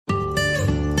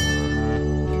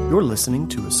You're listening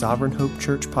to a Sovereign Hope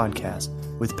Church podcast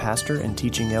with pastor and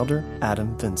teaching elder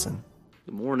Adam Vinson.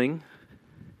 Good morning.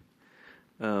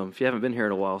 If you haven't been here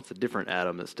in a while, it's a different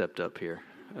Adam that stepped up here.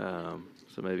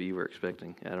 So maybe you were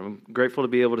expecting Adam. I'm grateful to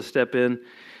be able to step in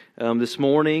this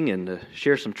morning and to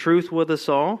share some truth with us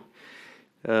all.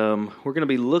 We're going to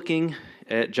be looking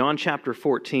at John chapter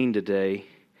 14 today.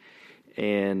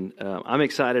 And I'm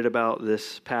excited about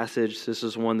this passage. This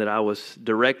is one that I was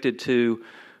directed to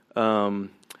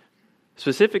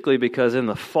specifically because in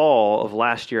the fall of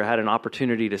last year, I had an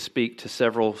opportunity to speak to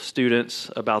several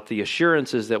students about the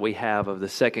assurances that we have of the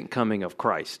second coming of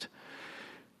Christ.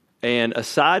 And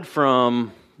aside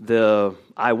from the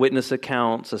eyewitness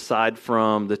accounts, aside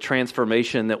from the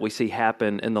transformation that we see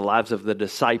happen in the lives of the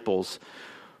disciples,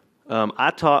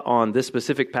 I taught on this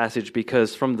specific passage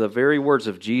because from the very words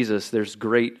of Jesus, there's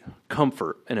great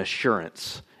comfort and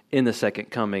assurance in the second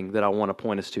coming that I want to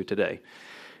point us to today.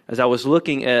 As I was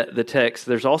looking at the text,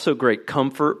 there's also great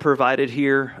comfort provided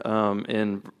here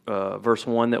in verse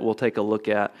 1 that we'll take a look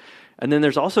at. And then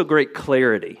there's also great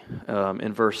clarity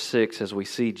in verse 6 as we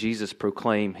see Jesus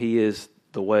proclaim He is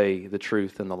the way, the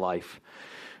truth, and the life.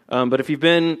 But if you've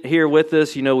been here with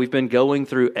us, you know we've been going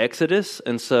through Exodus,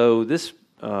 and so this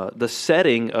the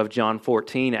setting of John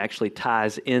 14 actually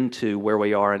ties into where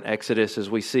we are in Exodus as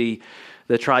we see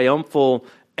the triumphal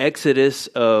exodus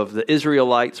of the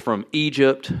Israelites from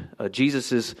Egypt.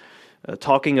 Jesus is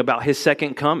talking about His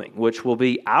second coming, which will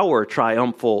be our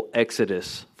triumphal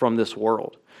exodus from this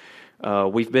world.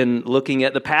 We've been looking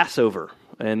at the Passover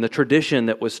and the tradition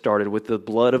that was started with the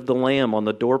blood of the lamb on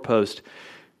the doorpost.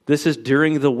 This is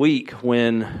during the week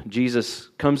when Jesus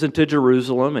comes into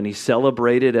Jerusalem and He's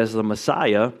celebrated as the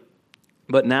Messiah.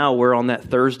 But now we're on that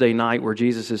Thursday night where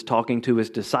Jesus is talking to His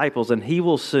disciples, and He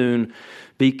will soon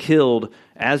be killed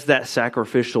as that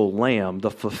sacrificial lamb,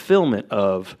 the fulfillment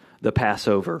of the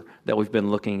Passover that we've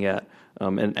been looking at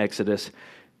in Exodus.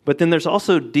 But then there's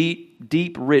also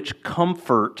deep, rich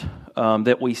comfort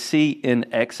that we see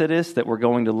in Exodus that we're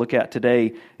going to look at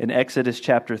today in Exodus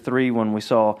chapter 3 when we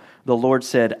saw the Lord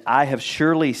said, "I have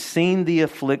surely seen the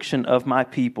affliction of my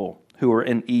people who are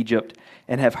in Egypt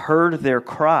and have heard their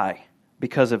cry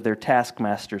because of their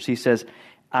taskmasters." He says,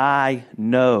 "I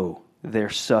know their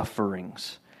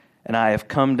sufferings, and I have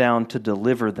come down to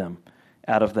deliver them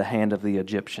out of the hand of the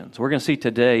Egyptians." We're going to see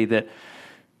today that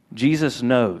Jesus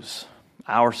knows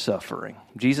our suffering.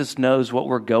 Jesus knows what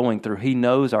we're going through. He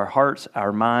knows our hearts,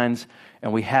 our minds,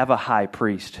 and we have a high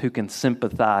priest who can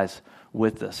sympathize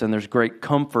with us. And there's great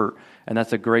comfort, and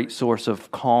that's a great source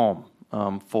of calm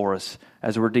for us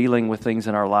as we're dealing with things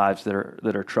in our lives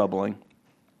that are troubling.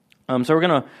 So we're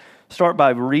going to start by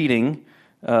reading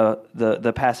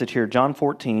the passage here, John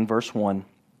 14, verse 1.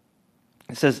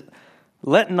 It says,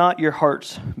 "Let not your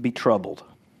hearts be troubled.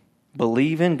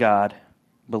 Believe in God,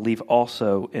 believe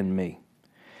also in me.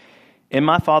 In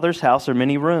my Father's house are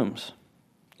many rooms.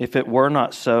 If it were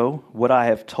not so, would I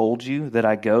have told you that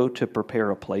I go to prepare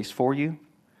a place for you?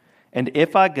 And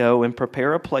if I go and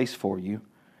prepare a place for you,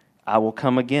 I will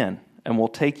come again and will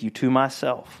take you to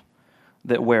myself,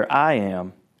 that where I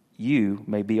am, you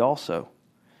may be also.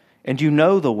 And you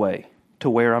know the way to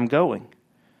where I'm going."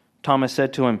 Thomas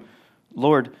said to Him,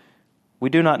 "Lord, we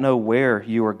do not know where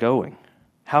you are going.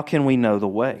 How can we know the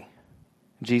way?"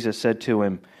 Jesus said to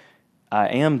him, "I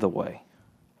am the way,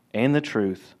 and the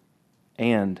truth,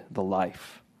 and the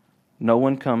life. No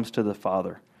one comes to the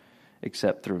Father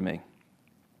except through me."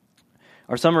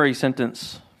 Our summary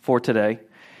sentence for today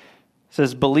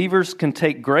says, believers can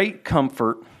take great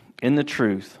comfort in the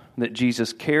truth that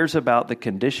Jesus cares about the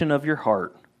condition of your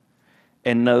heart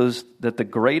and knows that the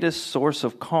greatest source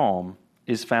of calm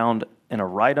is found in a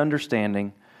right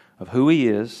understanding of who He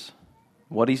is,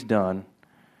 what He's done,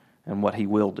 and what He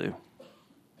will do.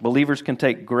 Believers can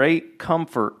take great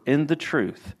comfort in the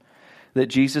truth that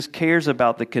Jesus cares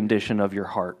about the condition of your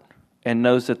heart and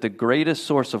knows that the greatest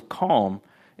source of calm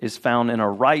is found in a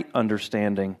right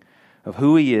understanding of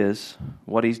who He is,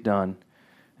 what He's done,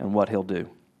 and what He'll do.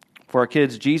 For our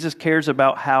kids, Jesus cares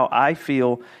about how I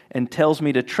feel and tells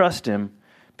me to trust Him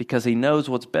because He knows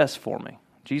what's best for me.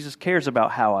 Jesus cares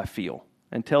about how I feel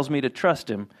and tells me to trust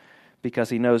Him because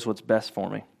He knows what's best for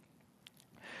me.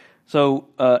 So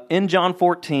in John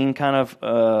 14, kind of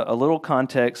a little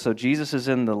context, so Jesus is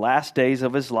in the last days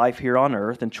of His life here on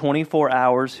earth. In 24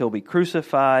 hours, He'll be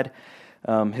crucified.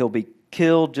 He'll be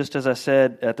killed, just as I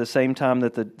said, at the same time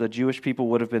that the Jewish people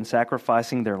would have been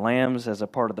sacrificing their lambs as a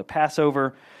part of the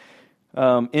Passover.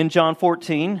 In John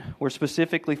 14, we're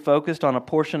specifically focused on a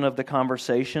portion of the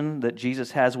conversation that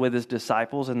Jesus has with His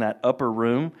disciples in that upper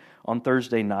room on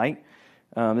Thursday night.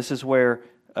 This is where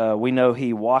We know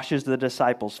he washes the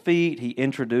disciples' feet. He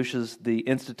introduces the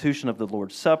institution of the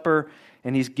Lord's Supper,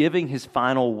 and he's giving his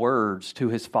final words to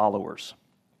his followers.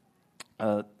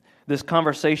 This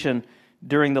conversation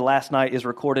during the last night is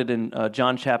recorded in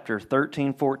John chapter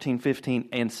 13, 14, 15,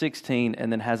 and 16,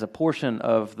 and then has a portion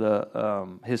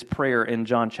of his prayer in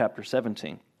John chapter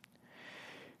 17.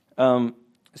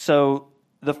 So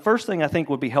the first thing I think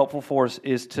would be helpful for us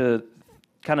is to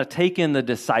kind of take in the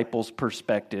disciples'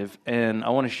 perspective, and I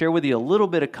want to share with you a little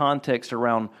bit of context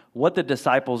around what the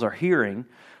disciples are hearing,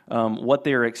 what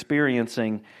they're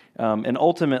experiencing, and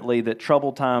ultimately that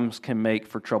troubled times can make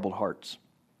for troubled hearts.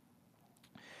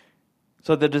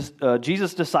 So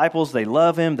Jesus' disciples, they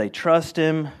love him, they trust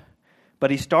him, but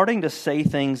he's starting to say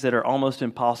things that are almost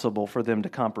impossible for them to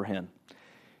comprehend.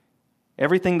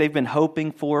 Everything they've been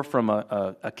hoping for from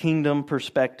a kingdom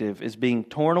perspective is being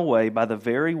torn away by the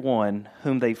very one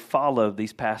whom they followed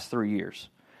these past 3 years.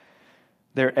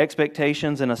 Their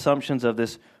expectations and assumptions of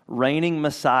this reigning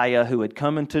Messiah who had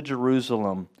come into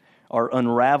Jerusalem are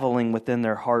unraveling within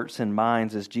their hearts and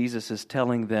minds as Jesus is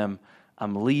telling them,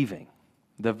 I'm leaving.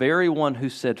 The very one who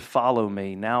said, follow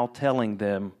me, now telling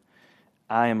them,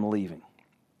 I am leaving.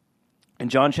 In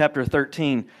John chapter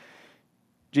 13,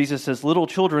 Jesus says, little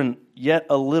children, yet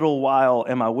a little while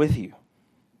am I with you.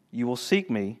 You will seek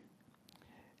me.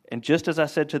 And just as I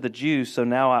said to the Jews, so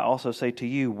now I also say to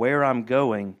you, where I'm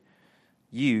going,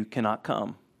 you cannot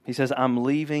come. He says, I'm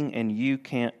leaving and you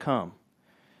can't come.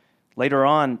 Later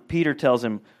on, Peter tells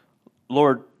him,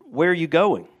 Lord, where are you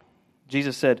going?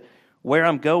 Jesus said, where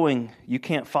I'm going, you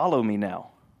can't follow me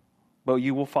now, but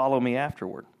you will follow me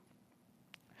afterward.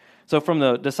 So from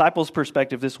the disciples'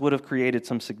 perspective, this would have created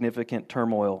some significant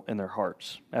turmoil in their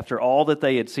hearts. After all that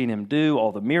they had seen him do,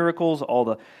 all the miracles,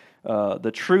 all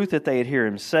the truth that they had heard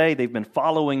him say, they've been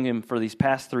following him for these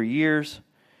past 3 years,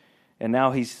 and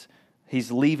now he's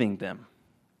leaving them.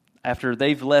 After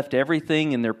they've left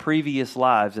everything in their previous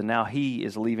lives, and now he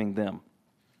is leaving them.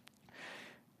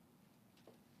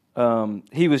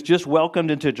 He was just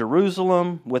welcomed into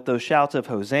Jerusalem with those shouts of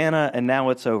Hosanna, and now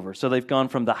it's over. So they've gone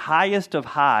from the highest of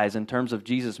highs in terms of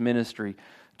Jesus' ministry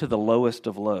to the lowest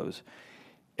of lows.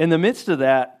 In the midst of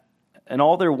that, and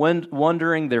all their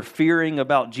wondering, they're fearing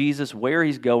about Jesus, where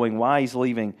he's going, why he's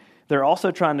leaving, they're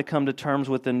also trying to come to terms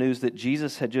with the news that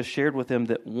Jesus had just shared with them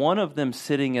that one of them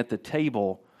sitting at the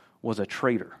table was a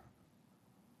traitor.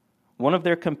 One of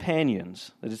their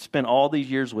companions that had spent all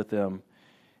these years with them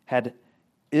had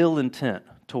ill intent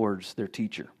towards their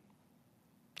teacher.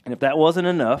 And if that wasn't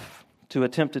enough to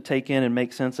attempt to take in and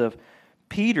make sense of,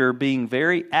 Peter being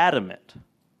very adamant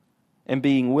and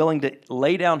being willing to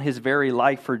lay down his very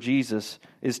life for Jesus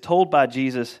is told by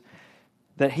Jesus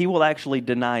that he will actually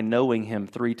deny knowing him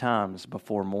 3 times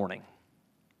before morning.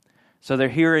 So they're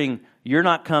hearing, you're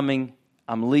not coming,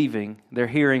 I'm leaving. They're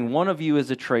hearing one of you is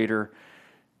a traitor,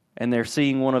 and they're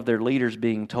seeing one of their leaders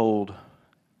being told,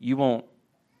 you won't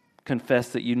confess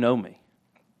that you know me.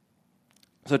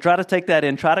 So try to take that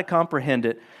in, try to comprehend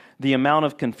it, the amount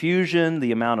of confusion,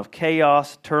 the amount of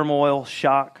chaos, turmoil,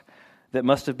 shock that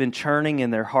must have been churning in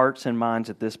their hearts and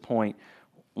minds at this point.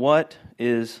 What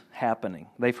is happening?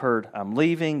 They've heard, I'm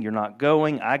leaving, you're not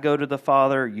going, I go to the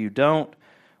Father, you don't.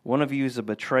 One of you is a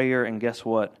betrayer, and guess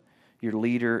what? Your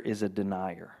leader is a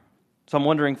denier. So I'm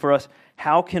wondering for us,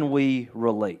 how can we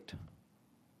relate?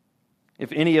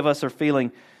 If any of us are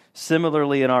feeling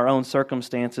similarly in our own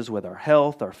circumstances with our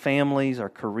health, our families, our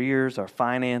careers, our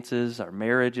finances, our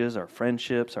marriages, our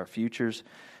friendships, our futures,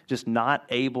 just not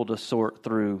able to sort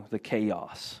through the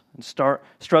chaos and start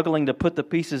struggling to put the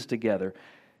pieces together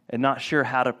and not sure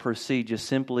how to proceed, just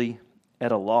simply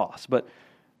at a loss.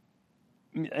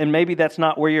 And maybe that's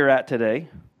not where you're at today.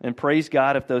 And praise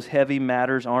God if those heavy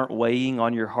matters aren't weighing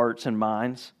on your hearts and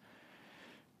minds.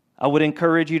 I would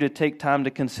encourage you to take time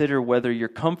to consider whether your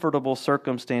comfortable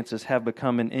circumstances have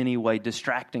become in any way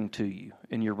distracting to you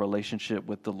in your relationship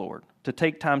with the Lord. To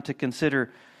take time to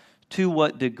consider to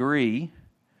what degree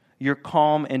your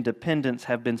calm and dependence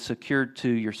have been secured to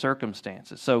your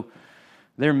circumstances. So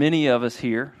there are many of us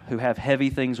here who have heavy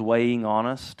things weighing on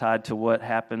us, tied to what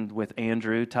happened with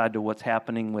Andrew, tied to what's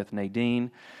happening with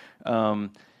Nadine.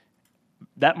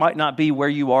 That might not be where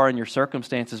you are in your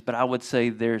circumstances, but I would say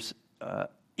there's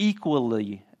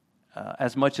equally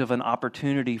as much of an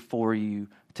opportunity for you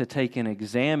to take and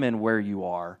examine where you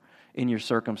are in your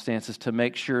circumstances to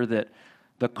make sure that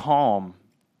the calm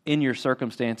in your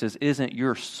circumstances isn't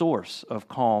your source of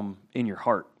calm in your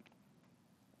heart.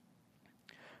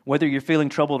 Whether you're feeling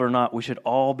troubled or not, we should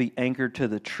all be anchored to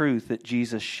the truth that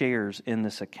Jesus shares in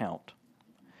this account.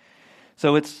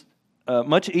 So it's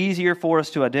much easier for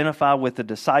us to identify with the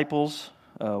disciples,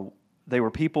 They were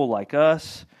people like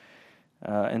us,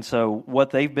 and so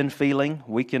what they've been feeling,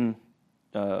 we can,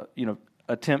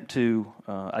 attempt to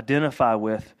identify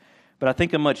with. But I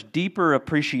think a much deeper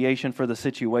appreciation for the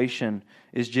situation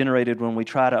is generated when we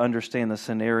try to understand the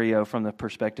scenario from the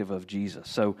perspective of Jesus.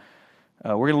 So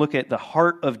we're going to look at the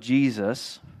heart of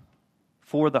Jesus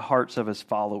for the hearts of his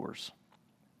followers.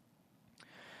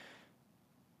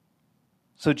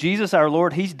 So Jesus, our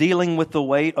Lord, he's dealing with the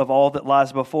weight of all that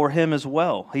lies before him as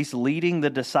well. He's leading the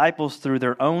disciples through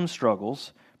their own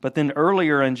struggles. But then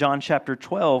earlier in John chapter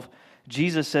 12,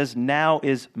 Jesus says, "Now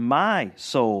is my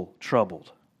soul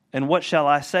troubled. And what shall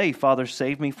I say? Father,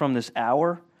 save me from this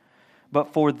hour?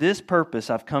 But for this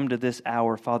purpose I've come to this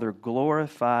hour. Father,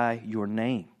 glorify your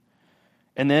name."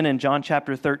 And then in John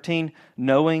chapter 13,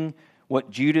 knowing what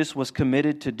Judas was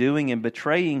committed to doing and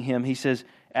betraying him, he says,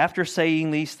 after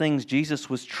saying these things, Jesus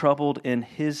was troubled in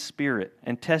his spirit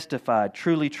and testified,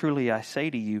 "Truly, truly, I say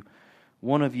to you,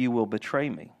 one of you will betray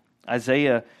me."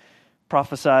 Isaiah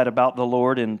prophesied about the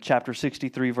Lord in chapter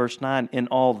 63, verse 9, "In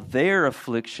all their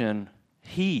affliction,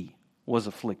 he was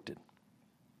afflicted."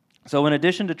 So in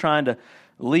addition to trying to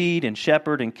lead and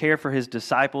shepherd and care for his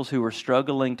disciples who were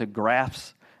struggling to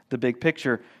grasp the big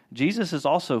picture, Jesus is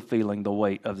also feeling the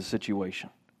weight of the situation.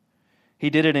 He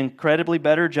did an incredibly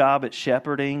better job at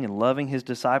shepherding and loving his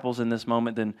disciples in this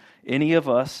moment than any of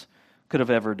us could have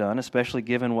ever done, especially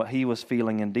given what he was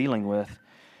feeling and dealing with.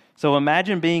 So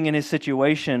imagine being in his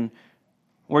situation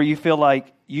where you feel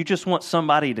like you just want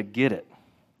somebody to get it.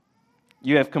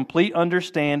 You have complete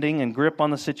understanding and grip on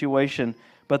the situation,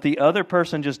 but the other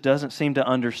person just doesn't seem to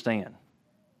understand.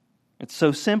 It's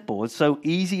so simple. It's so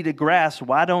easy to grasp.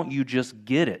 Why don't you just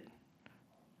get it?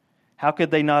 How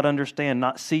could they not understand,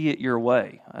 not see it your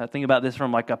way? I think about this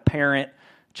from like a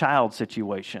parent-child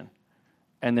situation,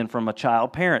 and then from a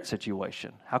child-parent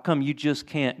situation. How come you just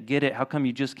can't get it? How come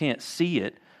you just can't see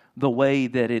it the way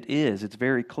that it is? It's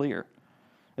very clear.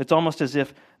 It's almost as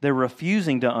if they're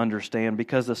refusing to understand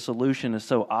because the solution is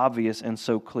so obvious and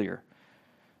so clear.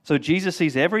 So Jesus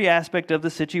sees every aspect of the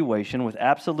situation with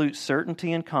absolute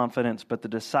certainty and confidence, but the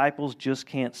disciples just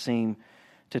can't seem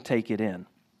to take it in.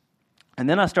 And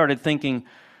then I started thinking,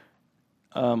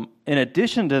 in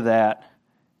addition to that,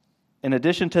 in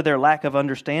addition to their lack of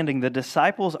understanding, the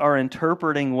disciples are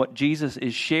interpreting what Jesus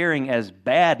is sharing as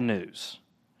bad news.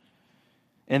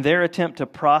 In their attempt to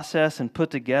process and put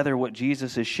together what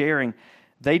Jesus is sharing,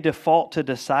 they default to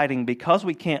deciding because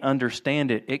we can't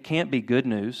understand it, it can't be good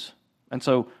news. And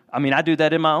so, I do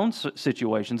that in my own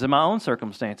situations, in my own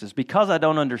circumstances. Because I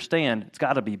don't understand, it's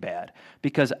got to be bad.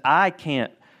 Because I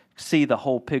can't see the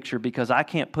whole picture, because I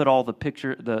can't put all the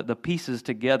pieces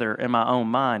together in my own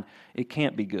mind, it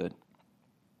can't be good.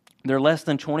 They're less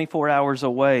than 24 hours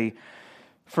away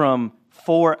from,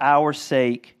 "For our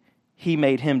sake, he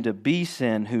made him to be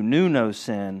sin who knew no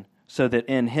sin, so that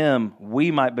in him we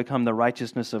might become the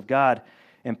righteousness of God."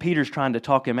 And Peter's trying to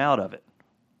talk him out of it,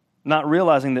 not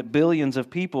realizing that billions of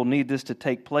people need this to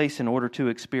take place in order to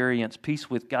experience peace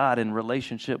with God and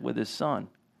relationship with his Son.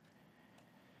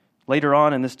 Later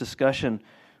on in this discussion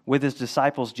with his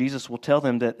disciples, Jesus will tell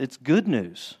them that it's good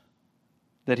news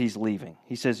that he's leaving.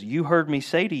 He says, "You heard me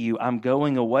say to you, I'm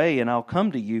going away and I'll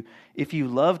come to you. If you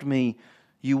loved me,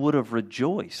 you would have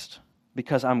rejoiced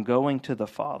because I'm going to the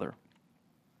Father."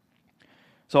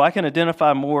 So I can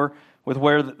identify more with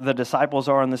where the disciples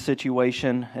are in the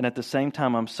situation, and at the same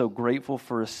time, I'm so grateful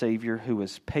for a Savior who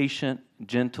is patient,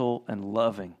 gentle, and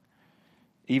loving,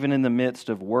 even in the midst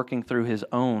of working through his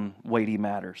own weighty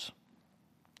matters.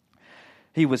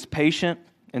 He was patient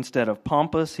instead of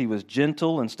pompous. He was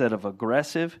gentle instead of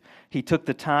aggressive. He took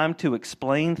the time to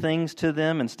explain things to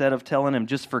them instead of telling them,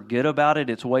 "Just forget about it,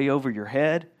 it's way over your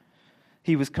head."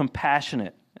 He was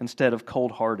compassionate instead of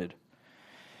cold-hearted.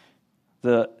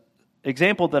 The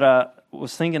example that I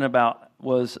was thinking about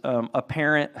was a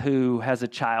parent who has a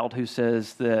child who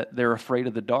says that they're afraid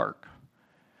of the dark.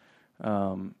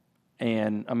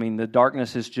 The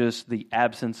darkness is just the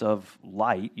absence of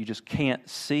light. You just can't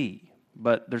see.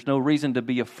 But there's no reason to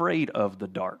be afraid of the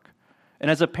dark.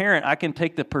 And as a parent, I can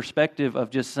take the perspective of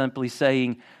just simply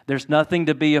saying, "There's nothing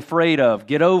to be afraid of.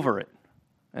 Get over it,"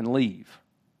 and leave.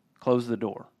 Close the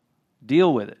door.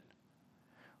 Deal with it.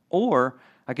 Or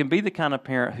I can be the kind of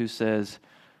parent who says,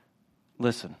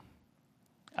 "Listen,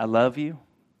 I love you.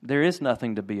 There is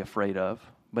nothing to be afraid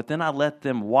of." But then I let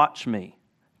them watch me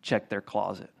check their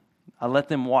closet. I let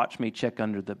them watch me check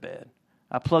under the bed.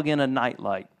 I plug in a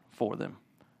nightlight for them.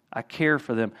 I care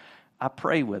for them. I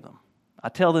pray with them. I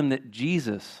tell them that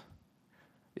Jesus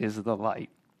is the light.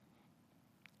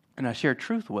 And I share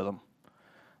truth with them.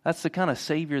 That's the kind of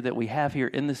Savior that we have here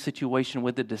in this situation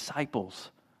with the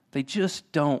disciples. They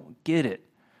just don't get it.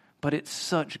 But it's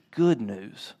such good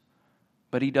news.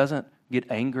 But he doesn't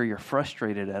get angry or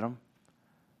frustrated at them.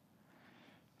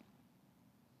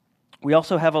 We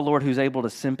also have a Lord who's able to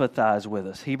sympathize with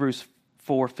us. Hebrews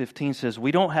 4:15 says,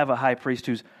 we don't have a high priest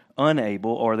who's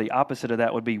unable, or the opposite of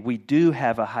that would be, we do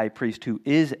have a high priest who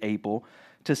is able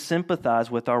to sympathize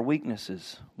with our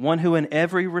weaknesses. One who in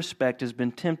every respect has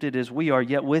been tempted as we are,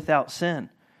 yet without sin.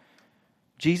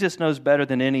 Jesus knows better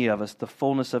than any of us the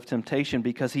fullness of temptation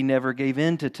because he never gave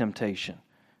in to temptation.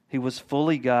 He was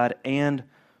fully God and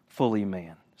fully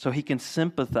man. So he can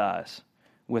sympathize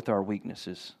with our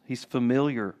weaknesses. He's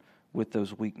familiar with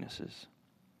those weaknesses.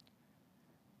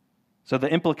 So the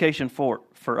implication for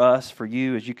us, for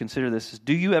you, as you consider this, is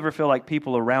do you ever feel like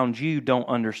people around you don't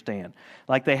understand?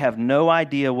 Like they have no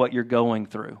idea what you're going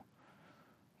through?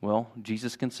 Well,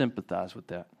 Jesus can sympathize with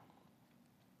that.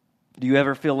 Do you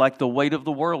ever feel like the weight of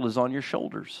the world is on your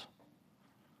shoulders?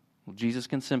 Well, Jesus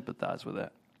can sympathize with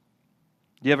that.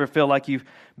 Do you ever feel like you've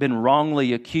been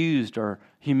wrongly accused or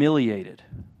humiliated?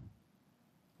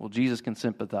 Well, Jesus can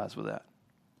sympathize with that.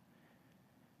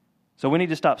 So we need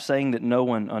to stop saying that no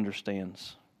one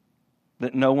understands,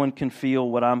 that no one can feel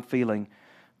what I'm feeling,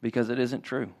 because it isn't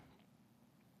true.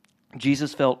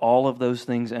 Jesus felt all of those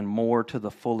things and more to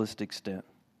the fullest extent.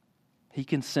 He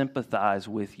can sympathize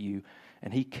with you,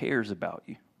 and he cares about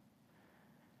you.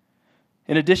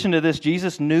 In addition to this,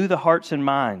 Jesus knew the hearts and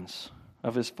minds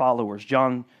of his followers.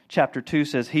 John chapter 2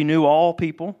 says, he knew all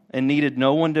people and needed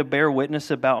no one to bear witness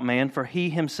about man, for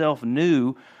he himself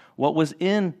knew what was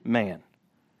in man.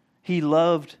 He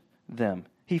loved them.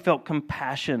 He felt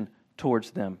compassion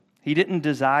towards them. He didn't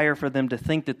desire for them to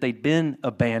think that they'd been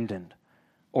abandoned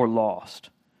or lost.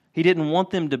 He didn't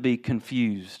want them to be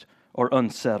confused or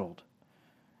unsettled.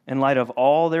 In light of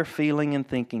all their feeling and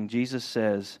thinking, Jesus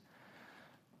says,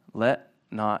 let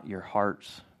not your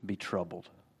hearts be troubled.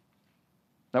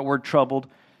 That word troubled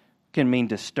can mean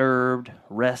disturbed,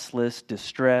 restless,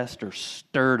 distressed, or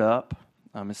stirred up.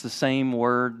 It's the same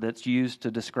word that's used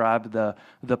to describe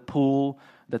the pool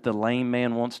that the lame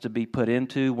man wants to be put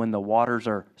into when the waters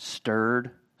are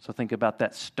stirred. So think about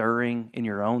that stirring in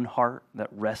your own heart, that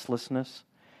restlessness.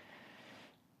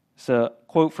 It's a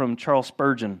quote from Charles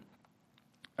Spurgeon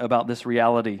about this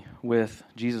reality with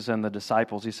Jesus and the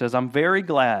disciples. He says, I'm very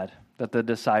glad that the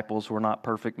disciples were not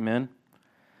perfect men.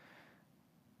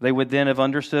 They would then have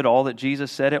understood all that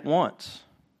Jesus said at once,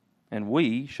 and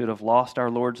we should have lost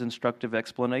our Lord's instructive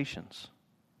explanations.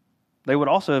 They would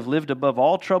also have lived above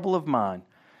all trouble of mind,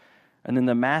 and then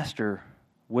the Master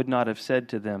would not have said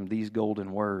to them these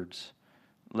golden words,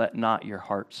 let not your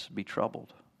hearts be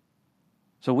troubled.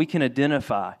 So we can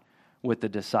identify with the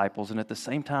disciples, and at the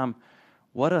same time,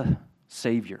 what a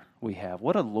Savior we have.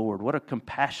 What a Lord, what a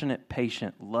compassionate,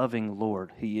 patient, loving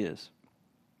Lord he is.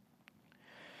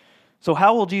 So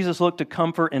how will Jesus look to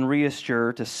comfort and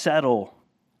reassure, to settle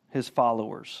his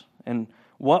followers? And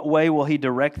what way will he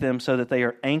direct them so that they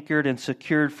are anchored and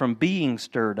secured from being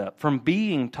stirred up, from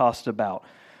being tossed about?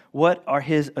 What are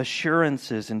his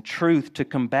assurances and truth to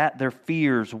combat their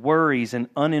fears, worries, and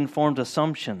uninformed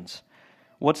assumptions?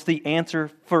 What's the answer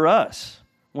for us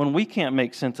when we can't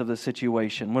make sense of the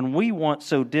situation, when we want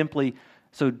so deeply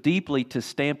to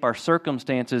stamp our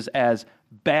circumstances as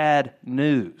bad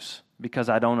news because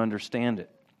I don't understand it?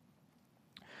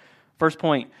 First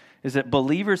point is that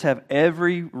believers have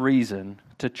every reason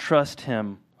to trust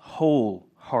him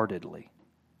wholeheartedly.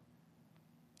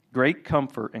 Great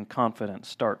comfort and confidence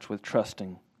starts with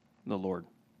trusting the Lord.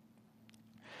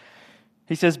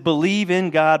 He says, believe in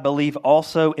God, believe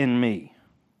also in me.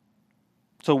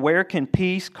 So where can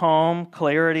peace, calm,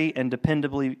 clarity, and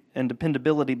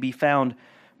dependability be found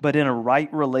but in a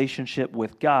right relationship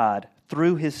with God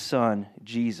through his Son,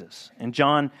 Jesus? In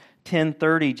John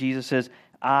 10:30, Jesus says,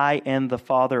 I and the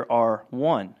Father are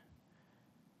one.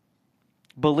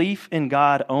 Belief in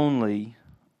God only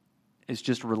is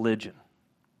just religion.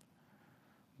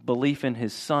 Belief in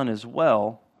his Son as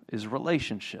well is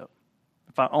relationship.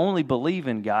 If I only believe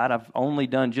in God, I've only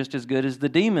done just as good as the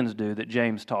demons do that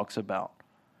James talks about.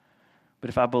 But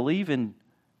if I believe in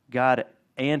God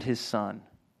and his Son,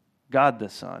 God the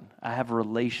Son, I have a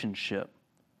relationship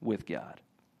with God.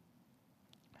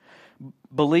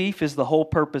 Belief is the whole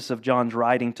purpose of John's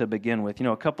writing to begin with.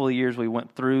 A couple of years we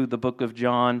went through the book of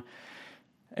John,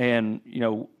 and,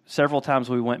 several times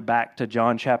we went back to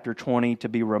John chapter 20 to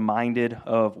be reminded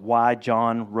of why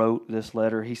John wrote this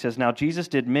letter. He says, now Jesus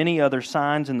did many other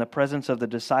signs in the presence of the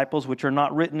disciples which are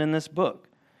not written in this book.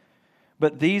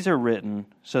 But these are written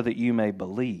so that you may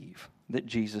believe that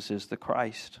Jesus is the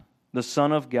Christ, the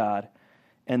Son of God,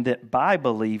 and that by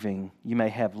believing you may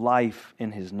have life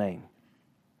in his name.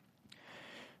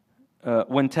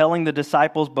 When telling the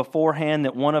disciples beforehand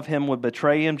that one of him would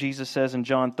betray him, Jesus says in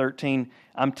John 13,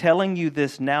 I'm telling you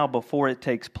this now before it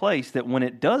takes place, that when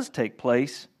it does take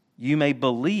place, you may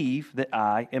believe that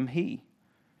I am he.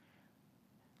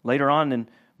 Later on in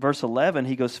verse 11,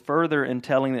 he goes further in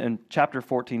telling, in chapter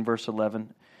 14, verse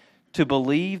 11, to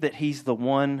believe that he is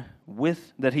one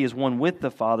with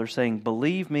the Father, saying,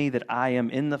 believe me that I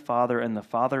am in the Father and the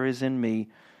Father is in me,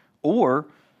 or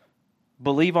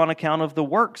believe on account of the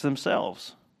works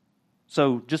themselves.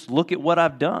 So just look at what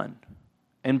I've done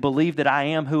and believe that I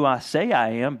am who I say I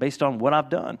am based on what I've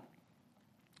done.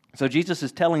 So Jesus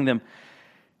is telling them,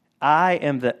 I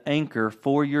am the anchor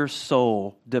for your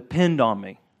soul. Depend on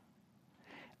me.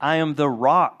 I am the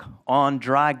rock on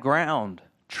dry ground.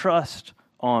 Trust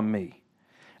on me.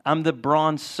 I'm the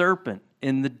bronze serpent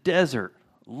in the desert.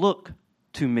 Look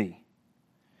to me.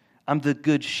 I'm the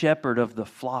good shepherd of the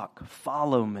flock.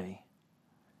 Follow me.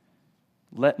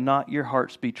 Let not your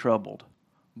hearts be troubled.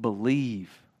 Believe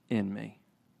in me.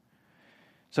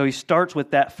 So he starts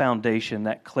with that foundation,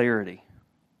 that clarity.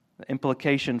 The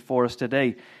implication for us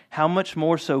today, how much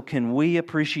more so can we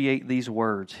appreciate these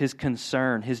words, his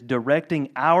concern, his directing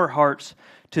our hearts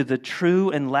to the true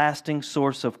and lasting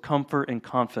source of comfort and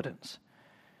confidence.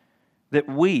 That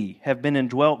we have been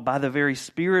indwelt by the very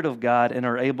Spirit of God and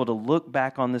are able to look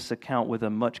back on this account with a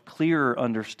much clearer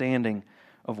understanding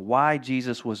of why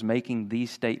Jesus was making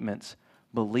these statements.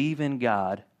 Believe in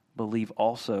God, believe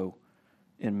also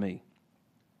in me.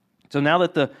 So now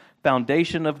that the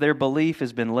foundation of their belief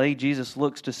has been laid, Jesus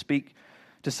looks to speak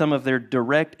to some of their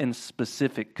direct and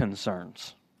specific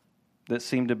concerns that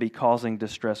seem to be causing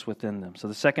distress within them. So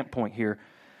the second point here,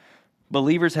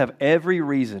 believers have every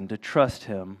reason to trust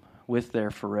him with their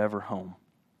forever home.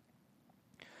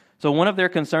 So one of their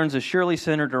concerns is surely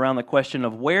centered around the question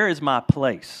of where is my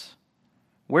place?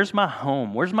 Where's my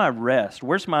home? Where's my rest?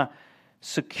 Where's my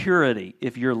security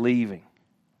if you're leaving?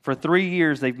 For 3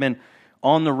 years they've been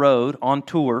on the road, on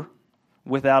tour,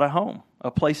 without a home,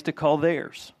 a place to call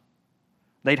theirs.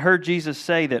 They'd heard Jesus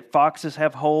say that foxes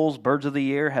have holes, birds of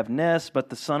the air have nests, but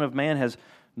the Son of Man has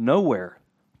nowhere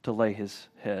to lay his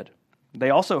head.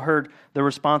 They also heard the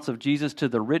response of Jesus to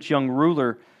the rich young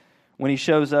ruler when he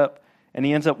shows up and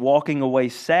he ends up walking away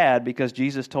sad because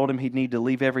Jesus told him he'd need to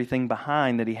leave everything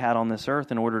behind that he had on this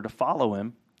earth in order to follow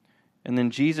him. And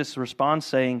then Jesus responds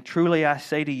saying, truly I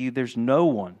say to you, there's no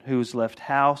one who has left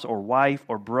house or wife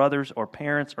or brothers or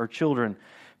parents or children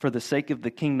for the sake of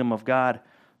the kingdom of God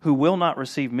who will not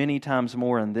receive many times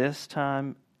more in this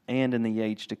time and in the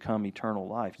age to come eternal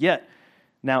life. Yet,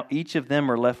 now each of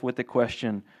them are left with the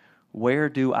question, where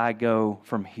do I go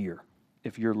from here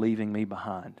if you're leaving me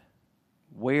behind?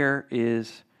 Where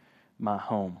is my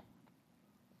home?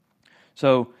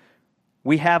 So,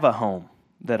 we have a home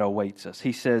that awaits us.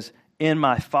 He says, in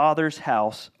my Father's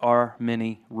house are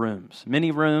many rooms. Many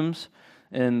rooms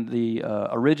in the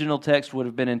original text would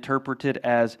have been interpreted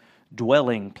as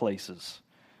dwelling places.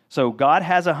 So God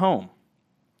has a home.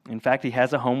 In fact, he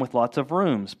has a home with lots of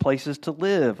rooms, places to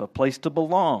live, a place to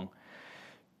belong.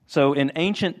 So in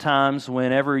ancient times,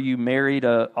 whenever you married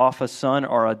off a son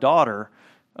or a daughter,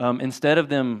 instead of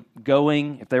them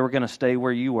going, if they were going to stay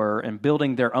where you were, and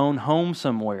building their own home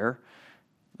somewhere,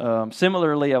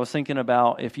 similarly, I was thinking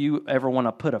about if you ever want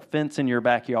to put a fence in your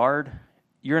backyard,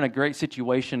 you're in a great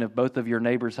situation if both of your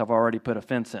neighbors have already put a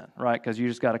fence in, right? Because you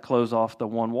just got to close off the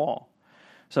one wall.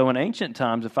 So in ancient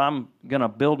times, if I'm going to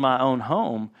build my own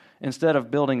home, instead of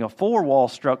building a 4-wall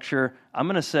structure, I'm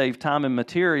going to save time and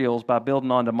materials by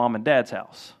building onto mom and dad's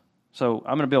house. So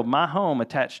I'm going to build my home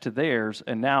attached to theirs,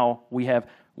 and now we have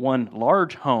one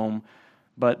large home,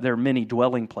 but there are many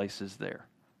dwelling places there.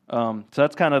 So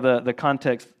that's kind of the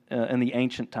context in the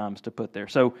ancient times to put there.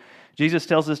 So Jesus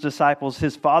tells his disciples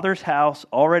his Father's house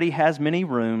already has many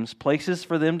rooms, places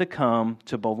for them to come,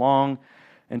 to belong,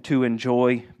 and to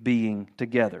enjoy being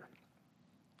together.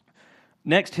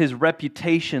 Next, his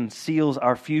reputation seals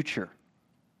our future.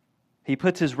 He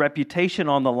puts his reputation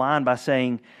on the line by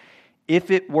saying,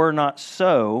 if it were not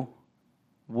so,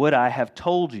 would I have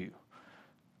told you?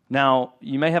 Now,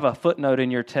 you may have a footnote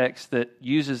in your text that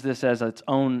uses this as its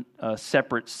own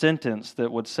separate sentence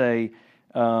that would say,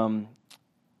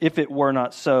 if it were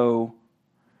not so,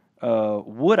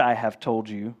 would I have told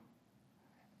you?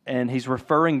 And he's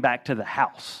referring back to the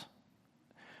house.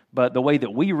 But the way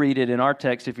that we read it in our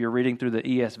text, if you're reading through the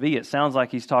ESV, it sounds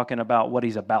like he's talking about what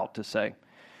he's about to say.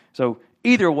 So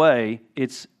either way,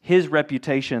 it's his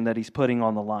reputation that he's putting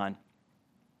on the line.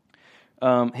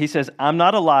 He says, I'm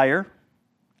not a liar.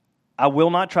 I will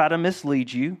not try to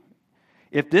mislead you.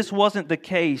 If this wasn't the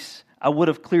case, I would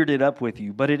have cleared it up with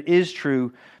you. But it is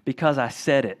true because I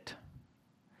said it.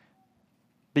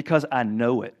 because I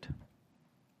know it.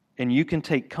 And you can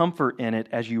take comfort in it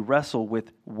as you wrestle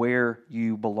with where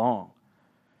you belong.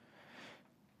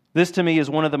 This to me is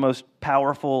one of the most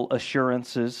powerful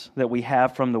assurances that we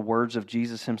have from the words of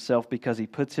Jesus himself, because he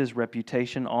puts his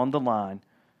reputation on the line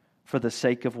for the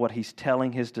sake of what he's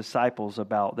telling his disciples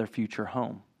about their future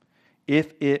home.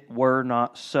 If it were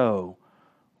not so,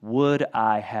 would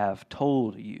I have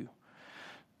told you?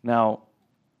 Now,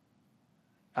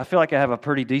 I feel like I have a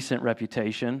pretty decent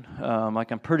reputation,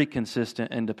 like I'm pretty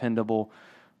consistent and dependable,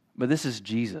 but this is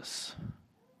Jesus.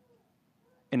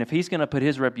 And if he's going to put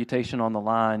his reputation on the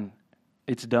line,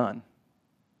 it's done.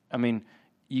 I mean,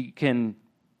 you can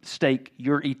stake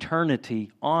your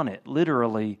eternity on it,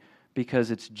 literally, because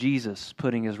it's Jesus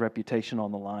putting his reputation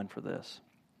on the line for this.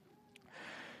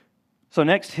 So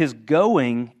next, his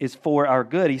going is for our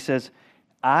good. He says,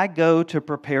 I go to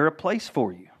prepare a place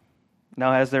for you.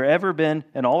 Now, has there ever been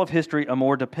in all of history a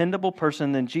more dependable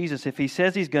person than Jesus? If he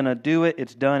says he's going to do it,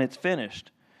 it's done, it's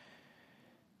finished.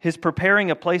 His preparing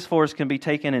a place for us can be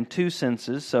taken in two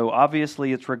senses. So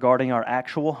obviously it's regarding our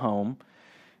actual home.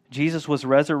 Jesus was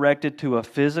resurrected to a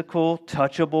physical,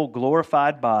 touchable,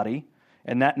 glorified body,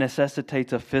 and that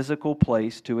necessitates a physical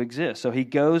place to exist. So he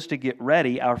goes to get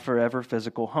ready our forever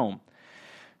physical home.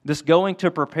 This going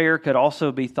to prepare could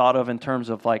also be thought of in terms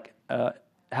of like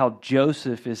how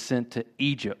Joseph is sent to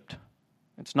Egypt.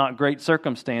 It's not great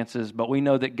circumstances, but we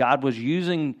know that God was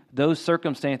using those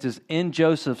circumstances in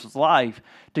Joseph's life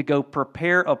to go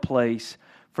prepare a place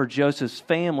for Joseph's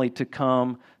family to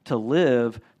come, to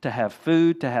live, to have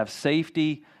food, to have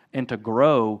safety, and to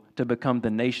grow to become the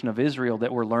nation of Israel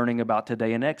that we're learning about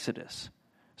today in Exodus.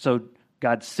 So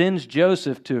God sends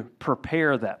Joseph to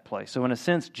prepare that place. So in a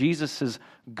sense, Jesus has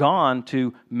gone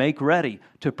to make ready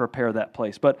to prepare that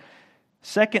place. But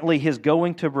secondly, his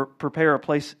going to prepare a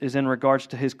place is in regards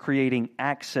to his creating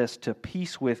access to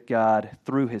peace with God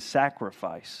through his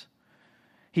sacrifice.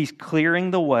 He's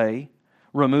clearing the way,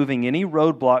 removing any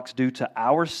roadblocks due to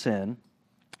our sin.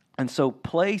 And so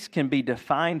place can be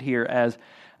defined here as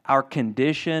our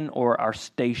condition or our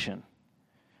station,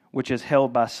 which is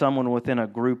held by someone within a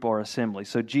group or assembly.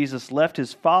 So Jesus left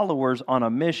his followers on a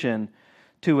mission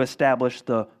to establish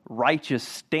the righteous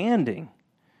standing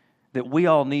that we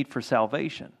all need for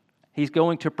salvation. He's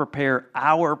going to prepare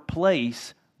our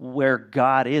place where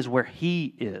God is, where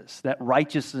he is, that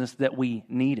righteousness that we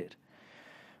needed.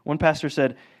 One pastor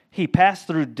said, he passed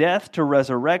through death to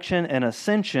resurrection and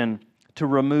ascension to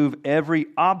remove every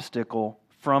obstacle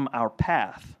from our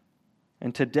path.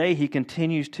 And today he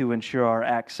continues to ensure our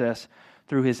access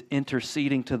through his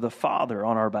interceding to the Father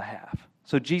on our behalf.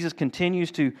 So Jesus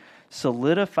continues to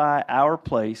solidify our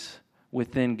place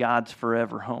within God's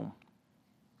forever home.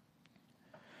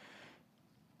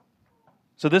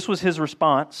 So this was his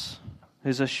response,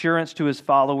 his assurance to his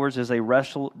followers as they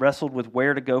wrestled with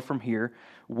where to go from here.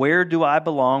 Where do I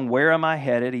belong? Where am I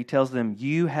headed? He tells them,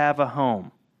 you have a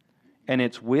home, and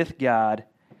it's with God,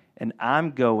 and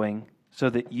I'm going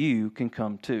so that you can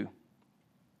come too.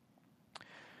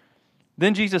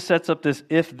 Then Jesus sets up this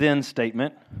if-then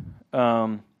statement.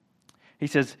 He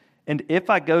says, and if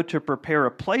I go to prepare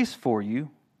a place for you,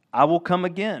 I will come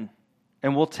again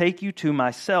and will take you to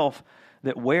myself,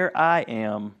 that where I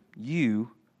am, you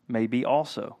may be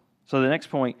also. So the next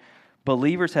point,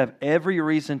 believers have every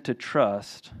reason to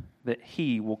trust that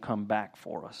he will come back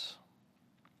for us.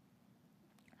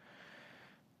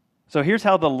 So here's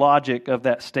how the logic of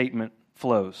that statement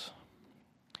flows.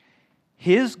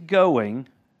 His going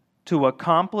to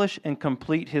accomplish and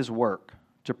complete his work,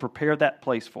 to prepare that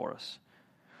place for us,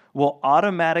 will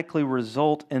automatically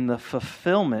result in the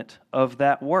fulfillment of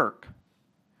that work,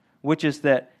 which is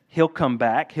that he'll come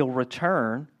back, he'll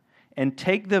return, and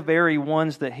take the very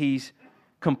ones that he's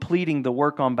completing the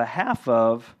work on behalf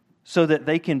of so that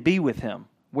they can be with him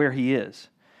where he is.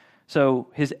 So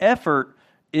his effort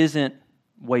isn't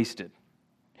wasted.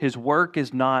 His work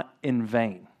is not in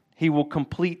vain. He will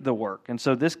complete the work. And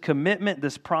so this commitment,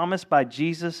 this promise by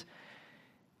Jesus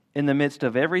in the midst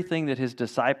of everything that his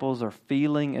disciples are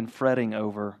feeling and fretting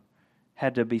over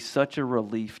had to be such a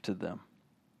relief to them.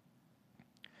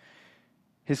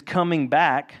 His coming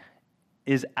back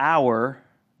is our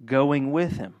going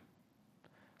with him.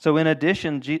 So in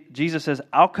addition, Jesus says,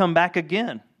 I'll come back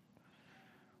again.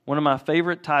 One of my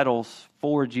favorite titles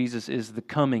for Jesus is the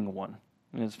coming one.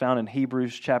 And it's found in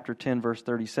Hebrews chapter 10, verse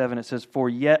 37. It says, for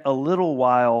yet a little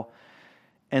while,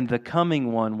 and the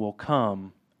coming one will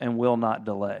come and will not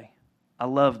delay. I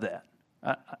love that.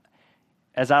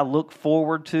 As I look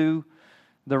forward to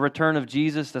the return of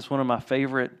Jesus, that's one of my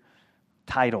favorite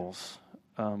titles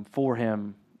for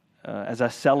him as I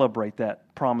celebrate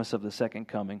that promise of the second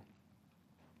coming.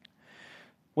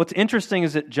 What's interesting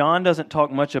is that John doesn't talk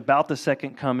much about the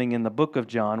second coming in the book of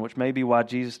John, which may be why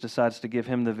Jesus decides to give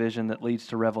him the vision that leads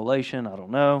to Revelation. I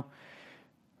don't know.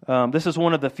 This is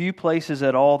one of the few places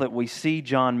at all that we see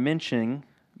John mention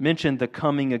the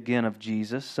coming again of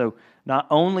Jesus. So not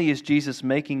only is Jesus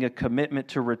making a commitment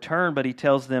to return, but he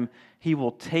tells them he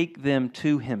will take them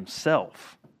to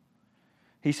himself.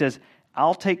 He says,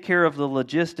 I'll take care of the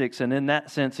logistics, and in that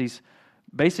sense, he's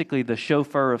basically the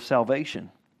chauffeur of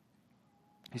salvation.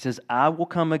 He says, I will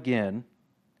come again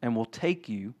and will take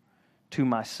you to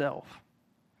myself.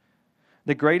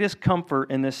 The greatest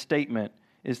comfort in this statement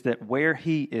is that where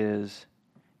he is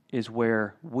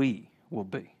where we will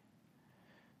be.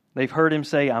 They've heard him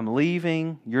say, I'm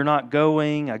leaving, you're not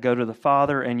going, I go to the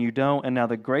Father and you don't. And now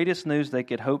the greatest news they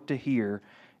could hope to hear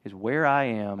is where I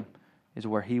am is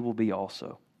where he will be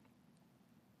also.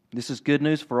 This is good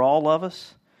news for all of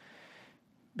us,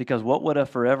 because what would a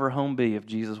forever home be if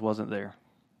Jesus wasn't there?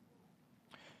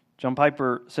 John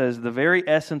Piper says, the very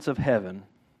essence of heaven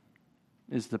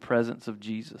is the presence of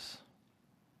Jesus.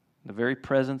 The very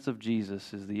presence of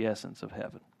Jesus is the essence of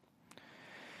heaven.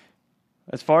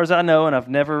 As far as I know, and I've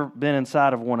never been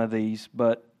inside of one of these,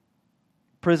 but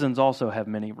prisons also have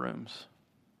many rooms.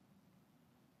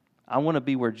 I want to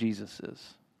be where Jesus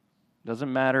is.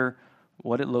 Doesn't matter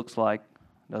what it looks like.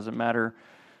 Doesn't matter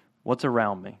what's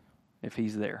around me if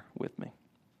he's there with me.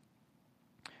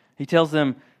 He tells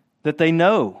them that they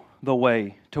know the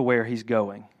way to where he's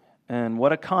going. And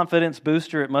what a confidence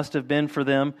booster it must have been for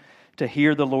them to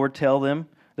hear the Lord tell them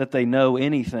that they know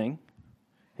anything.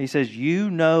 He says,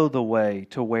 you know the way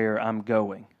to where I'm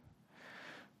going.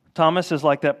 Thomas is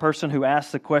like that person who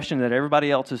asks the question that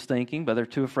everybody else is thinking, but they're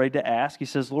too afraid to ask. He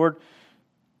says, Lord,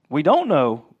 we don't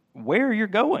know where you're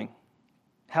going.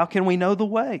 How can we know the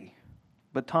way?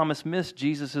 But Thomas missed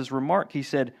Jesus' remark. He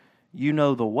said, you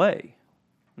know the way,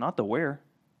 not the where.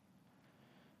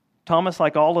 Thomas,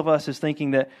 like all of us, is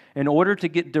thinking that in order to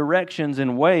get directions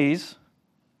and ways,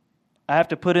 I have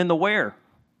to put in the where.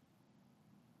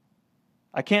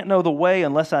 I can't know the way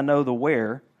unless I know the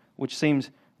where, which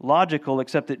seems logical,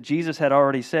 except that Jesus had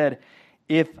already said,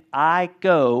 if I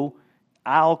go,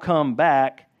 I'll come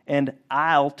back and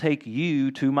I'll take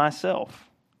you to myself.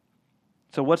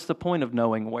 So what's the point of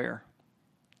knowing where?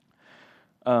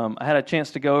 I had a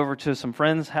chance to go over to some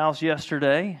friend's house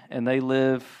yesterday, and they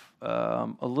live a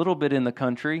little bit in the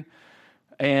country,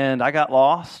 and I got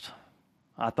lost.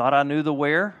 I thought I knew the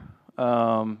where,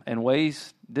 and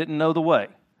Waze didn't know the way.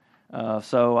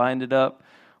 So I ended up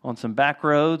on some back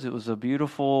roads. It was a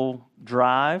beautiful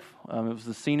drive. It was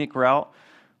the scenic route.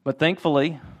 But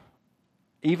thankfully,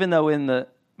 even though in the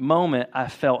moment I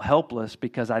felt helpless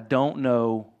because I don't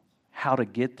know how to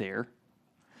get there,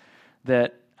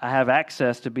 that I have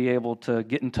access to be able to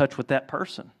get in touch with that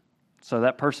person. So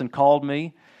that person called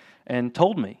me and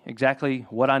told me exactly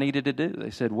what I needed to do. They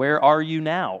said, where are you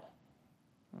now?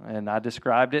 And I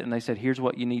described it, and they said, here's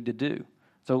what you need to do.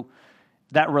 So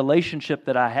that relationship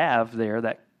that I have there,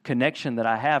 that connection that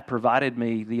I have, provided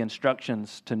me the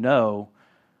instructions to know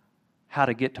how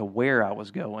to get to where I was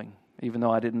going, even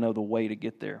though I didn't know the way to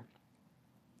get there.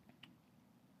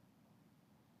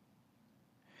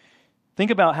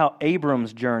 Think about how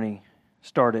Abram's journey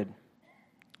started.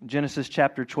 Genesis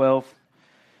chapter 12.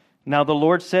 Now the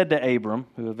Lord said to Abram,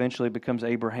 who eventually becomes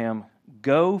Abraham,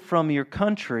 go from your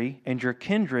country and your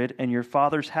kindred and your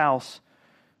father's house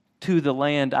to the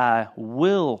land I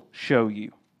will show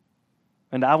you.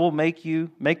 And I will make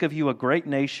of you a great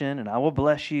nation, and I will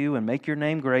bless you and make your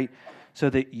name great, so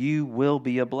that you will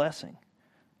be a blessing.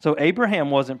 So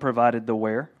Abraham wasn't provided the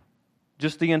where,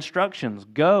 just the instructions.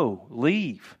 Go,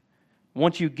 leave.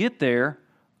 Once you get there,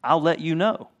 I'll let you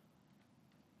know.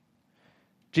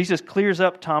 Jesus clears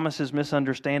up Thomas's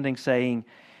misunderstanding, saying,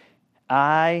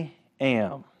 I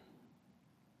am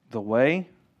the way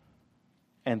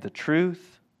and the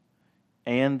truth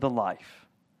and the life.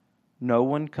 No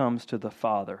one comes to the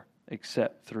Father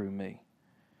except through me.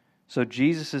 So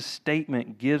Jesus'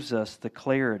 statement gives us the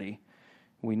clarity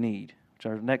we need. Which is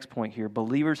our next point here.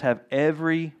 Believers have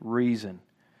every reason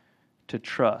to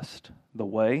trust the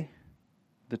way,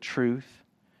 the truth,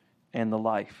 and the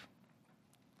life.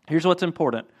 Here's what's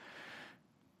important,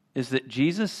 is that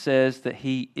Jesus says that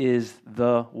He is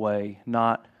the way,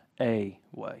 not a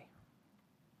way.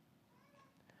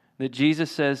 That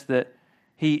Jesus says that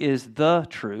He is the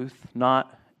truth,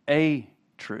 not a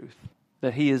truth.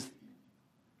 That He is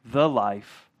the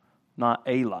life, not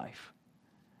a life.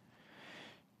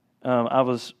 I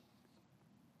was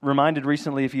reminded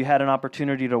recently, if you had an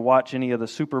opportunity to watch any of the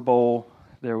Super Bowl,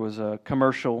 there was a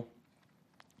commercial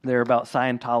there about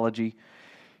Scientology.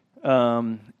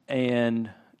 And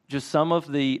just some of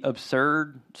the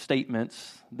absurd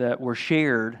statements that were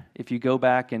shared if you go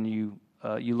back and you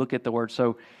look at the words.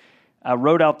 So I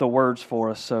wrote out the words for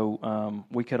us so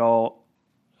we could all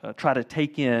try to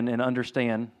take in and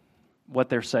understand what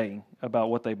they're saying about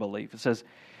what they believe. It says,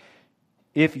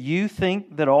 if you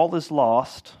think that all is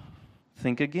lost,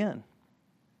 think again.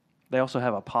 They also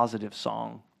have a positive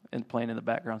song playing in the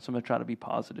background, so I'm going to try to be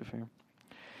positive here.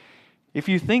 If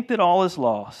you think that all is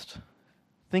lost,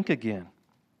 think again.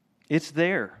 It's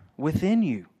there, within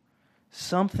you,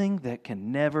 something that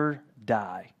can never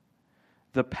die.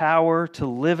 The power to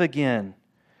live again,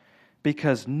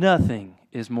 because nothing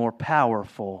is more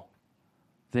powerful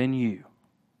than you.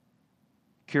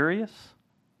 Curious?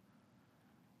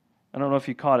 I don't know if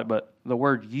you caught it, but the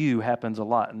word you happens a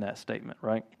lot in that statement,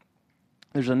 right?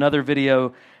 There's another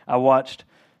video I watched,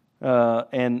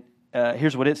 and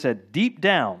here's what it said. Deep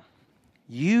down,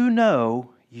 you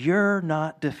know you're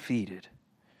not defeated.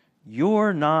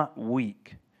 You're not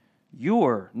weak.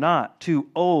 You're not too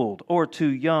old or too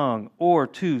young or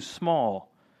too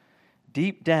small.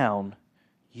 Deep down,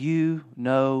 you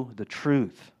know the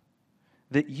truth,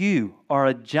 that you are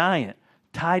a giant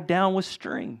tied down with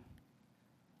string.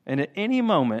 And at any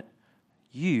moment,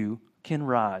 you can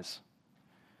rise.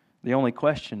 The only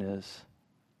question is,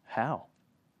 how?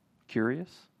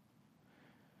 Curious?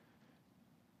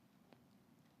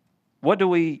 What do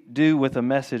we do with a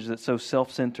message that's so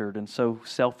self-centered and so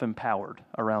self-empowered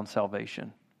around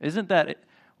salvation? Isn't that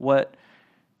what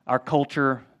our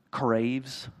culture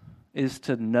craves, is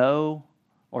to know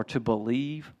or to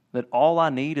believe that all I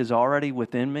need is already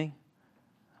within me?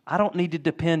 I don't need to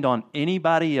depend on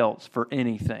anybody else for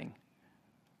anything.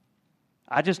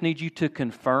 I just need you to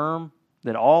confirm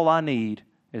that all I need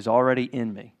is already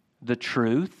in me. The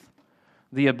truth,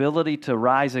 the ability to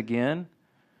rise again.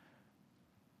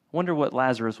 Wonder what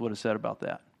Lazarus would have said about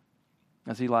that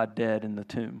as he lied dead in the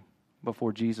tomb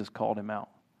before Jesus called him out.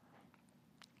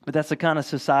 But that's the kind of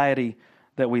society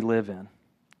that we live in.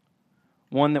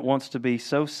 One that wants to be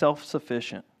so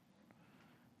self-sufficient.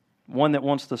 One that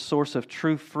wants the source of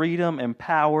true freedom and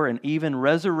power and even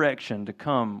resurrection to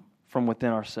come from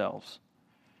within ourselves.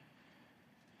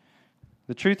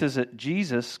 The truth is that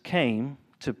Jesus came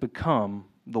to become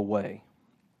the way.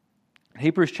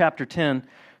 Hebrews chapter 10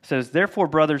 says, therefore,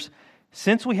 brothers,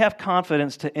 since we have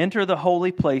confidence to enter the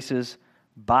holy places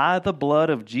by the blood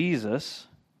of Jesus,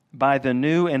 by the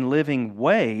new and living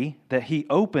way that He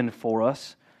opened for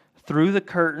us through the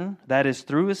curtain, that is,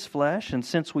 through His flesh, and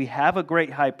since we have a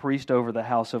great high priest over the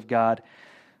house of God,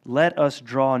 let us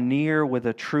draw near with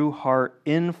a true heart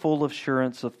in full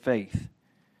assurance of faith,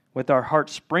 with our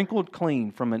hearts sprinkled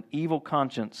clean from an evil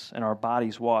conscience and our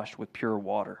bodies washed with pure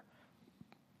water.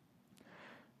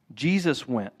 Jesus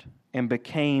went and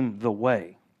became the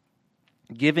way,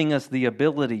 giving us the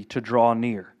ability to draw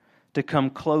near, to come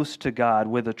close to God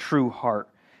with a true heart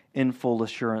in full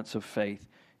assurance of faith.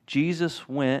 Jesus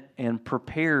went and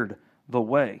prepared the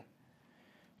way.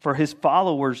 For His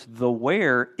followers, the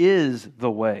where is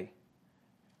the way.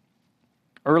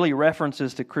 Early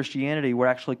references to Christianity were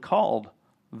actually called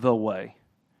the way.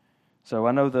 So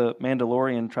I know the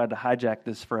Mandalorian tried to hijack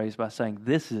this phrase by saying,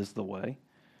 this is the way.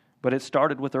 But it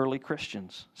started with early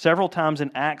Christians. Several times in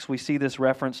Acts, we see this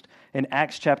referenced. In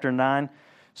Acts chapter 9,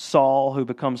 Saul, who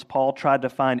becomes Paul, tried to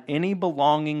find any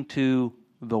belonging to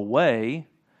the way,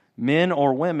 men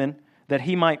or women, that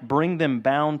he might bring them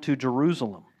bound to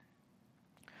Jerusalem.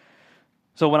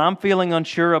 So when I'm feeling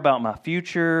unsure about my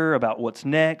future, about what's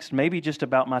next, maybe just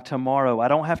about my tomorrow, I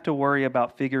don't have to worry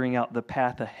about figuring out the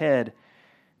path ahead,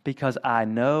 because I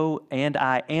know and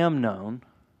I am known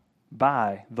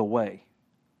by the way.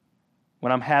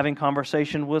 When I'm having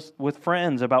conversation with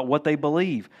friends about what they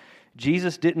believe,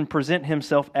 Jesus didn't present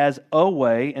Himself as a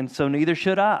way, and so neither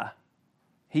should I.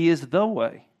 He is the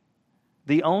way,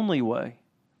 the only way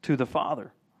to the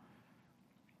Father.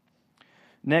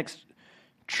 Next,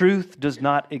 truth does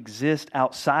not exist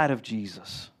outside of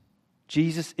Jesus.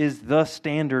 Jesus is the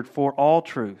standard for all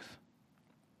truth.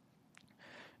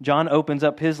 John opens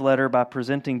up his letter by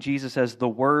presenting Jesus as the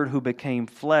Word who became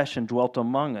flesh and dwelt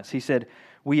among us. He said,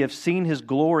 we have seen His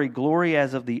glory, glory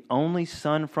as of the only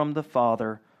Son from the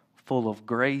Father, full of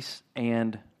grace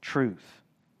and truth.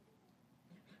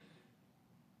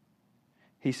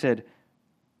 He said,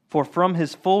 for from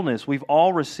His fullness we've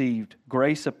all received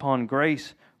grace upon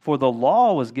grace. For the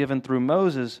law was given through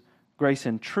Moses, grace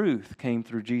and truth came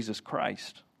through Jesus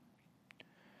Christ.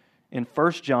 In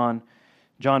 1 John,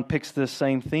 John picks this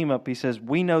same theme up. He says,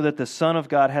 we know that the Son of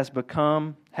God has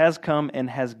come and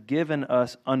has given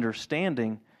us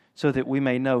understanding so that we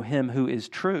may know Him who is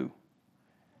true.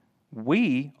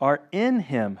 We are in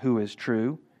Him who is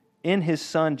true, in His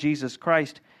Son, Jesus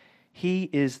Christ, He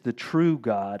is the true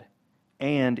God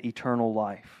and eternal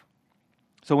life.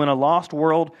 So in a lost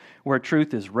world where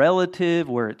truth is relative,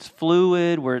 where it's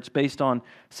fluid, where it's based on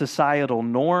societal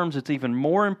norms, it's even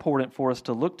more important for us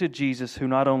to look to Jesus, who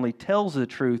not only tells the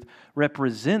truth,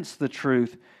 represents the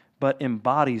truth, but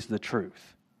embodies the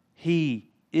truth. He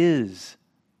is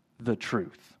the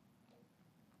truth.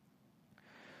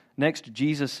 Next,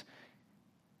 Jesus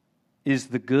is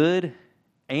the good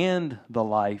and the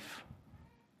life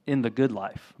in the good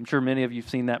life. I'm sure many of you have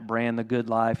seen that brand, The Good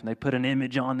Life, and they put an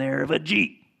image on there of a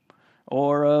Jeep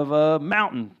or of a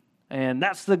mountain, and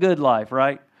that's the good life,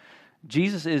 right?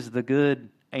 Jesus is the good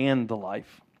and the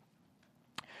life.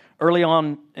 Early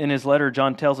on in his letter,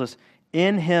 John tells us,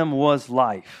 in Him was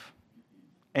life,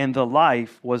 and the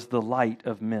life was the light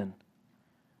of men.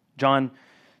 John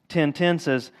 10:10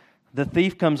 says, the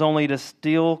thief comes only to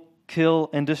steal, kill,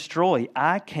 and destroy.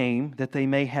 I came that they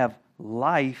may have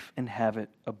life and have it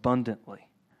abundantly.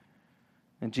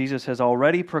 And Jesus has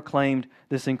already proclaimed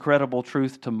this incredible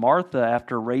truth to Martha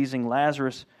after raising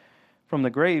Lazarus from the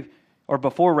grave, or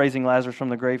before raising Lazarus from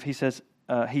the grave. He says,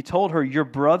 He told her, your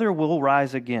brother will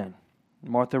rise again.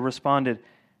 Martha responded,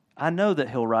 I know that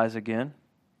he'll rise again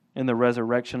in the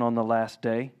resurrection on the last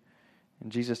day.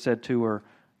 And Jesus said to her,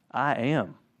 I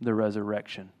am the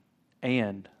resurrection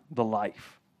and the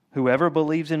life. Whoever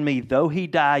believes in me, though he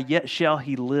die, yet shall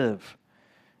he live.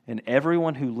 And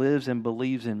everyone who lives and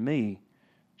believes in me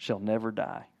shall never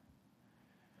die.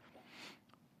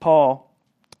 Paul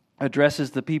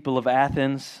addresses the people of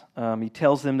Athens. He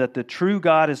tells them that the true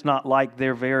God is not like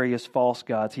their various false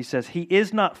gods. He says, He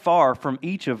is not far from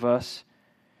each of us.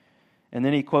 And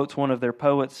then he quotes one of their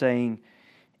poets saying,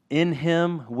 in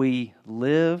Him we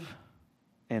live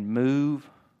and move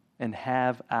and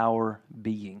have our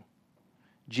being.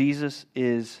 Jesus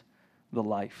is the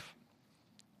life.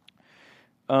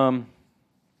 So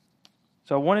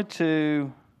I wanted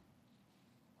to,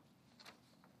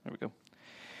 there we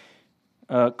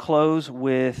go, close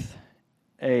with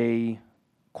a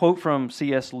quote from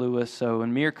C.S. Lewis. So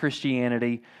in Mere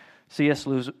Christianity, C.S.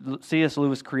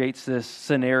 Lewis creates this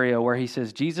scenario where he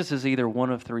says Jesus is either one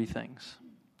of three things.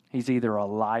 He's either a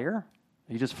liar,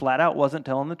 he just flat out wasn't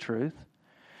telling the truth.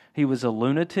 He was a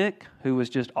lunatic who was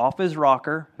just off his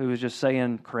rocker, who was just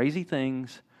saying crazy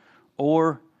things,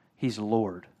 or He's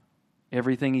Lord.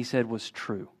 Everything He said was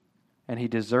true, and He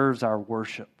deserves our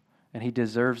worship, and He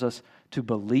deserves us to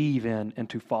believe in and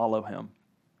to follow Him.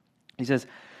 He says,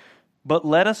 but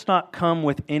let us not come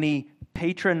with any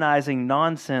patronizing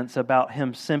nonsense about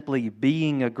Him simply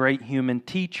being a great human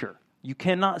teacher. You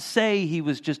cannot say He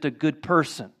was just a good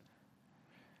person.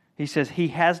 He says He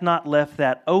has not left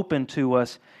that open to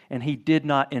us, and He did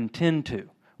not intend to.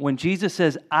 When Jesus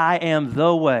says, I am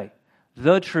the way,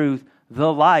 the truth,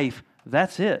 the life,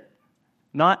 that's it.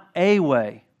 Not a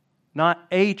way, not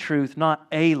a truth, not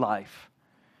a life.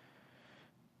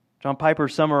 John Piper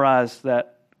summarized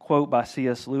that quote by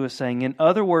C.S. Lewis saying, in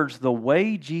other words, the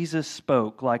way Jesus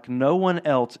spoke like no one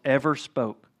else ever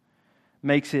spoke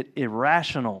makes it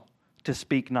irrational to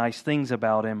speak nice things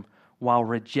about Him while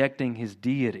rejecting His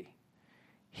deity.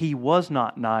 He was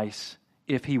not nice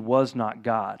if He was not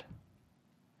God.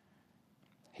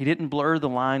 He didn't blur the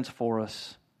lines for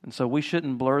us, and so we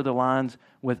shouldn't blur the lines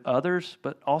with others,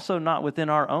 but also not within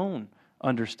our own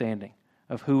understanding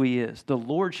of who He is, the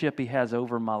lordship He has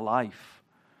over my life,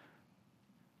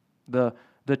 the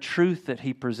truth that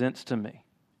He presents to me,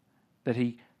 that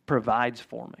He provides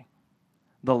for me,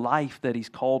 the life that He's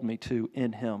called me to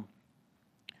in Him.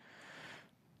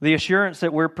 The assurance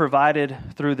that we're provided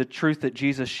through the truth that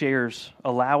Jesus shares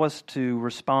allow us to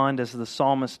respond as the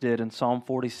psalmist did in Psalm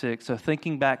 46. So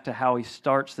thinking back to how he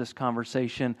starts this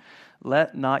conversation,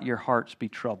 let not your hearts be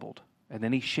troubled. And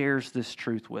then he shares this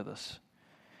truth with us.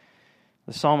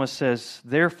 The psalmist says,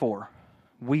 therefore,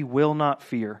 we will not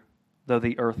fear, though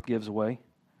the earth gives way,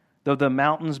 though the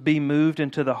mountains be moved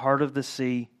into the heart of the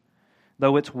sea,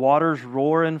 though its waters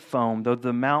roar and foam, though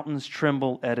the mountains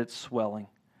tremble at its swelling.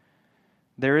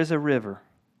 There is a river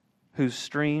whose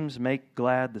streams make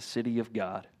glad the city of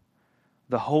God,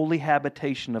 the holy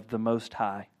habitation of the Most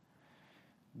High.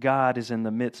 God is in the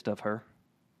midst of her.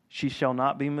 She shall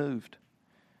not be moved.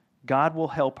 God will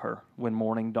help her when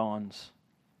morning dawns.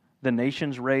 The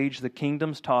nations rage, the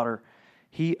kingdoms totter.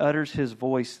 He utters His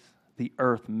voice, the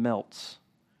earth melts.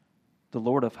 The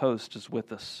Lord of hosts is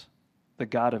with us. The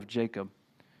God of Jacob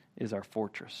is our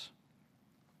fortress.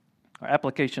 Our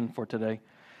application for today.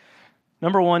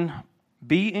 Number one,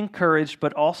 be encouraged,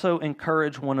 but also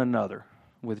encourage one another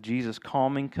with Jesus'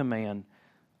 calming command,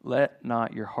 let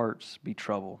not your hearts be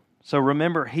troubled. So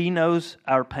remember, He knows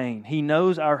our pain. He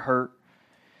knows our hurt.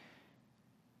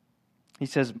 He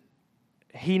says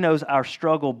He knows our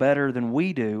struggle better than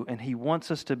we do, and He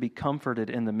wants us to be comforted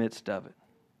in the midst of it.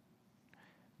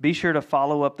 Be sure to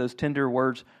follow up those tender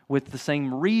words with the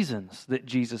same reasons that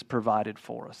Jesus provided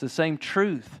for us, the same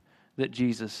truth that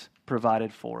Jesus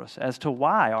provided for us as to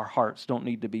why our hearts don't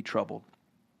need to be troubled.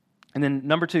 And then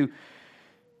number 2,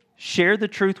 share the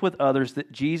truth with others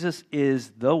that Jesus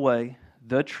is the way,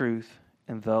 the truth,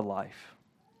 and the life.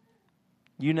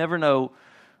 You never know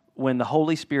when the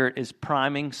Holy Spirit is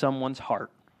priming someone's heart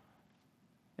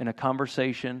in a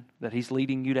conversation that He's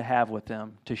leading you to have with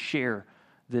them to share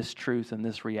this truth and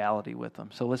this reality with them.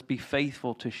 So let's be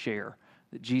faithful to share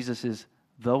that Jesus is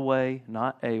the way,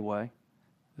 not a way,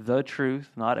 the truth,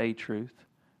 not a truth,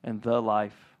 and the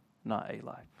life, not a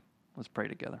life. Let's pray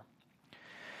together.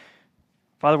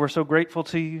 Father, we're so grateful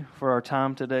to You for our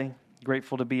time today.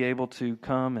 Grateful to be able to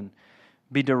come and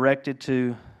be directed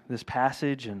to this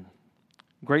passage, and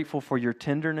grateful for Your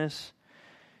tenderness,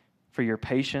 for Your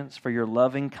patience, for Your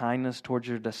loving kindness towards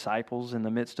Your disciples in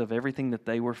the midst of everything that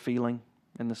they were feeling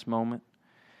in this moment.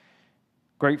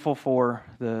 Grateful for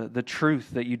the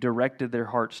truth that You directed their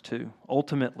hearts to,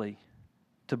 ultimately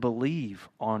to believe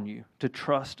on You, to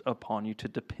trust upon You, to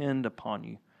depend upon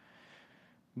You,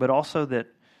 but also that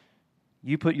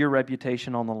You put Your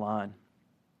reputation on the line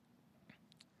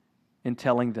in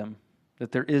telling them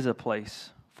that there is a place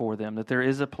for them, that there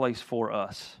is a place for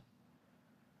us,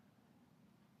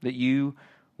 that You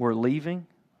were leaving,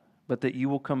 but that You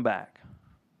will come back.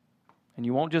 And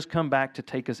You won't just come back to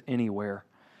take us anywhere,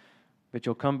 but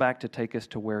You'll come back to take us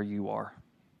to where You are.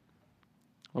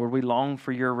 Lord, we long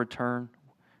for Your return.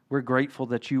 We're grateful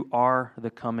that You are the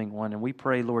coming one. And we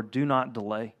pray, Lord, do not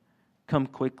delay. Come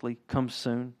quickly. Come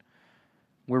soon.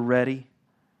 We're ready.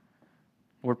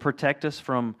 Lord, protect us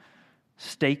from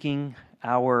staking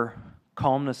our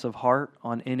calmness of heart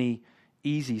on any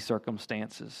easy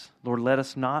circumstances. Lord, let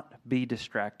us not be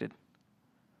distracted.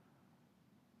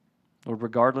 Lord,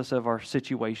 regardless of our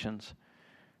situations,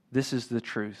 this is the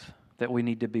truth that we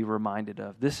need to be reminded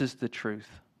of. This is the truth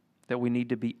that we need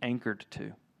to be anchored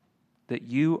to, that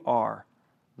You are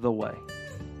the way,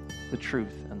 the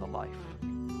truth, and the life.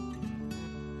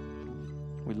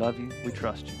 We love You. We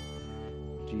trust You.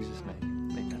 In Jesus'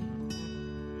 name, amen.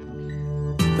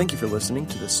 Thank you for listening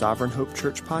to the Sovereign Hope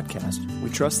Church podcast. We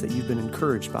trust that you've been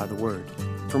encouraged by the Word.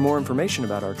 For more information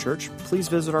about our church, please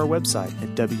visit our website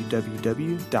at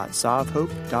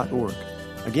www.sovhope.org.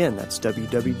 Again, that's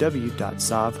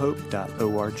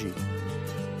www.sovhope.org.